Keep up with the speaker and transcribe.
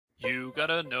You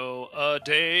gotta know a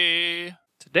day.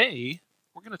 Today,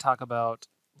 we're going to talk about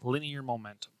linear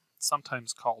momentum,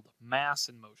 sometimes called mass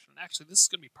in motion. Actually, this is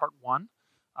going to be part one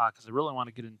because I really want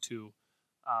to get into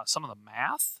some of the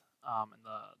math and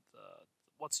the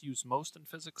what's used most in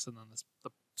physics, and then the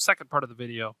second part of the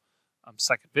video,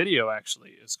 second video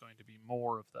actually, is going to be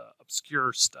more of the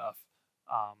obscure stuff.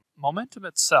 Momentum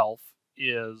itself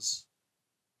is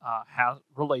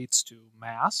relates to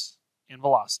mass and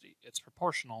velocity. It's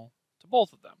proportional to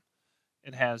both of them.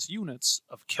 It has units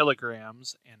of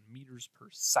kilograms and meters per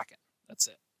second. That's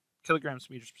it. Kilograms,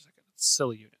 meters per second. It's a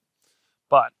silly unit.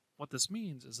 But what this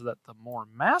means is that the more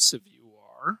massive you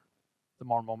are, the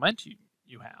more momentum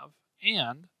you have,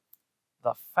 and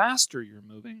the faster you're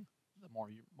moving, the more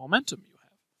momentum you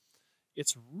have.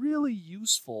 It's really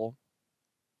useful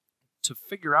to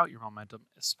figure out your momentum,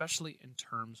 especially in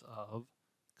terms of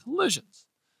collisions,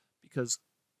 because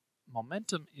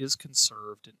momentum is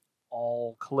conserved in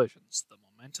all collisions. The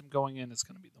momentum going in is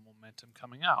going to be the momentum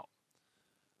coming out.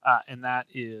 And that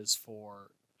is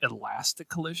for elastic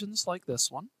collisions like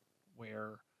this one,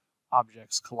 where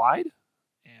objects collide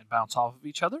and bounce off of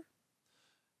each other.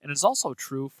 And it's also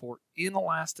true for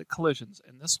inelastic collisions.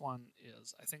 And this one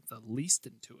is, I think, the least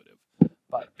intuitive.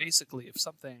 But basically, if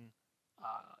something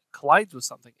collides with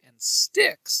something and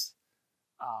sticks,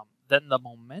 then the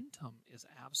momentum is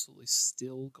absolutely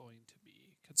still going to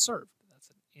be conserved. That's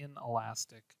an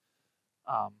inelastic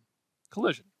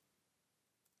collision.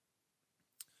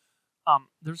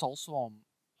 There's also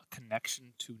a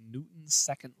connection to Newton's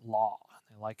second law.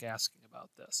 I like asking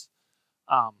about this.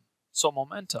 So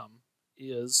momentum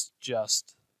is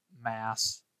just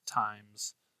mass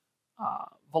times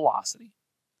velocity.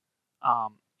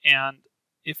 And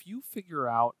if you figure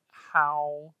out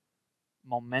how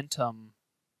momentum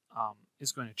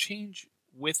is going to change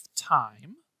with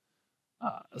time,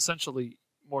 essentially,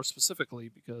 more specifically,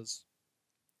 because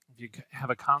if you have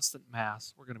a constant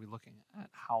mass, we're going to be looking at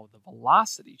how the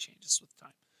velocity changes with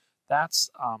time. That's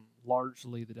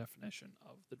largely the definition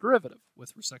of the derivative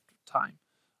with respect to time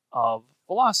of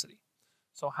velocity.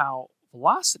 So how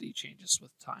velocity changes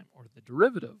with time, or the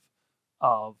derivative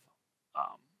of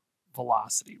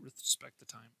velocity with respect to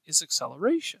time, is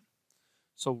acceleration.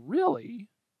 So really,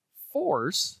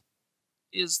 force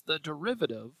is the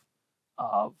derivative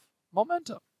of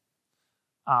momentum,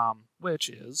 which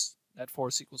is that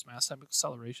force equals mass times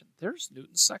acceleration. There's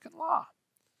Newton's second law.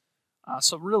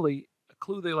 So really, a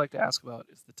clue they like to ask about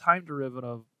is the time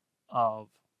derivative of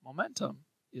momentum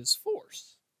is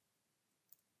force.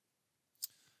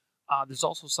 There's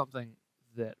also something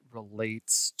that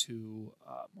relates to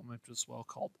momentum as well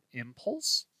called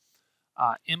impulse.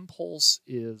 Impulse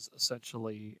is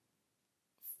essentially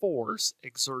force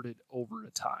exerted over a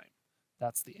time.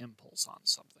 That's the impulse on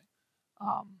something.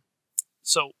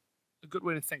 So a good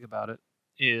way to think about it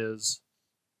is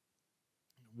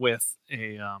with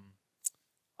a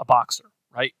boxer,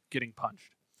 right, getting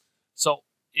punched. So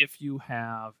if you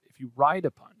ride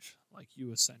a punch, like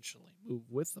you essentially move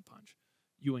with the punch,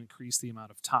 you increase the amount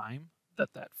of time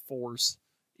that force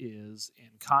is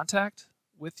in contact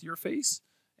with your face,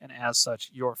 and as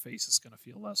such, your face is going to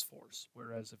feel less force.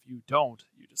 Whereas if you don't,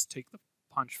 you just take the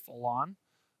punch full on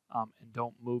and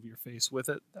don't move your face with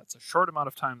it. That's a short amount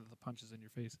of time that the punch is in your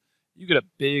face. You get a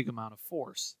big amount of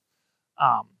force.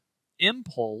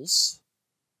 Impulse,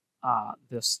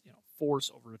 this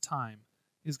force over a time,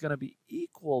 is going to be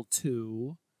equal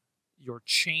to your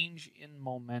change in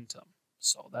momentum.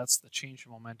 So that's the change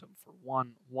in momentum for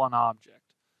one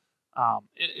object.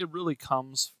 It really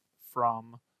comes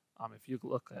from, if you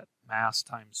look at mass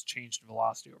times change in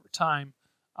velocity over time,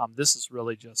 this is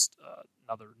really just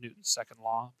another Newton's second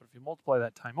law. But if you multiply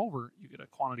that time over, you get a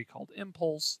quantity called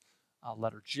impulse,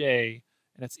 letter J,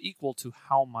 and it's equal to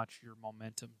how much your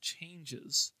momentum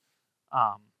changes,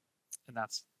 and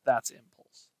that's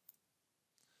impulse.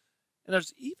 And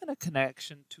there's even a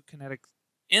connection to kinetic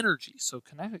energy. So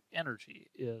kinetic energy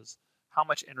is how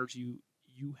much energy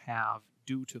you have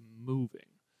due to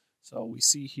moving. So we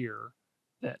see here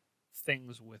that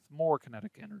things with more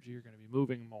kinetic energy are going to be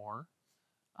moving more,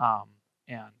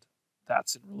 and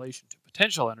that's in relation to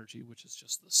potential energy, which is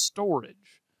just the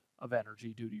storage of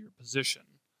energy due to your position.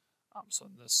 So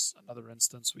in this another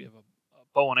instance, we have a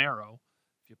bow and arrow.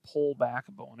 If you pull back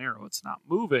a bow and arrow, it's not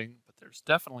moving, but there's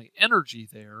definitely energy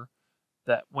there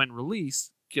that, when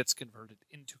released, gets converted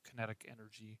into kinetic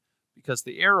energy because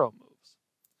the arrow moves.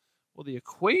 Well, the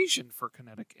equation for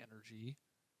kinetic energy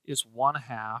is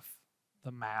 1/2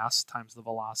 the mass times the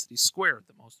velocity squared.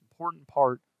 The most important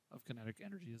part of kinetic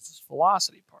energy is this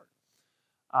velocity part.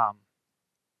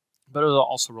 But it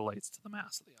also relates to the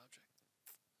mass of the object.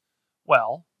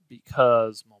 Well,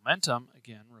 because momentum,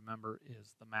 again, remember,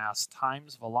 is the mass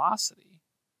times velocity,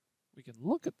 we can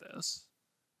look at this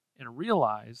and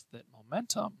realize that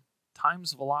momentum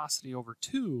times velocity over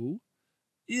 2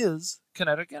 is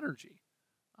kinetic energy.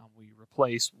 We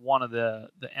replace one of the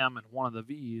m and one of the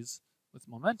v's with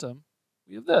momentum,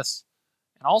 we have this.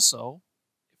 And also,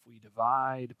 if we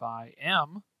divide by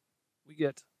m, we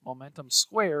get momentum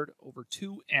squared over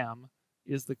 2m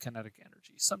is the kinetic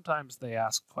energy. Sometimes they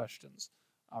ask questions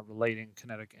relating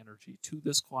kinetic energy to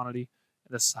this quantity,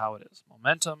 and this is how it is.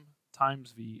 Momentum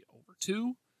times v over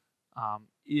 2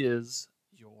 is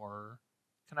your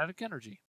kinetic energy.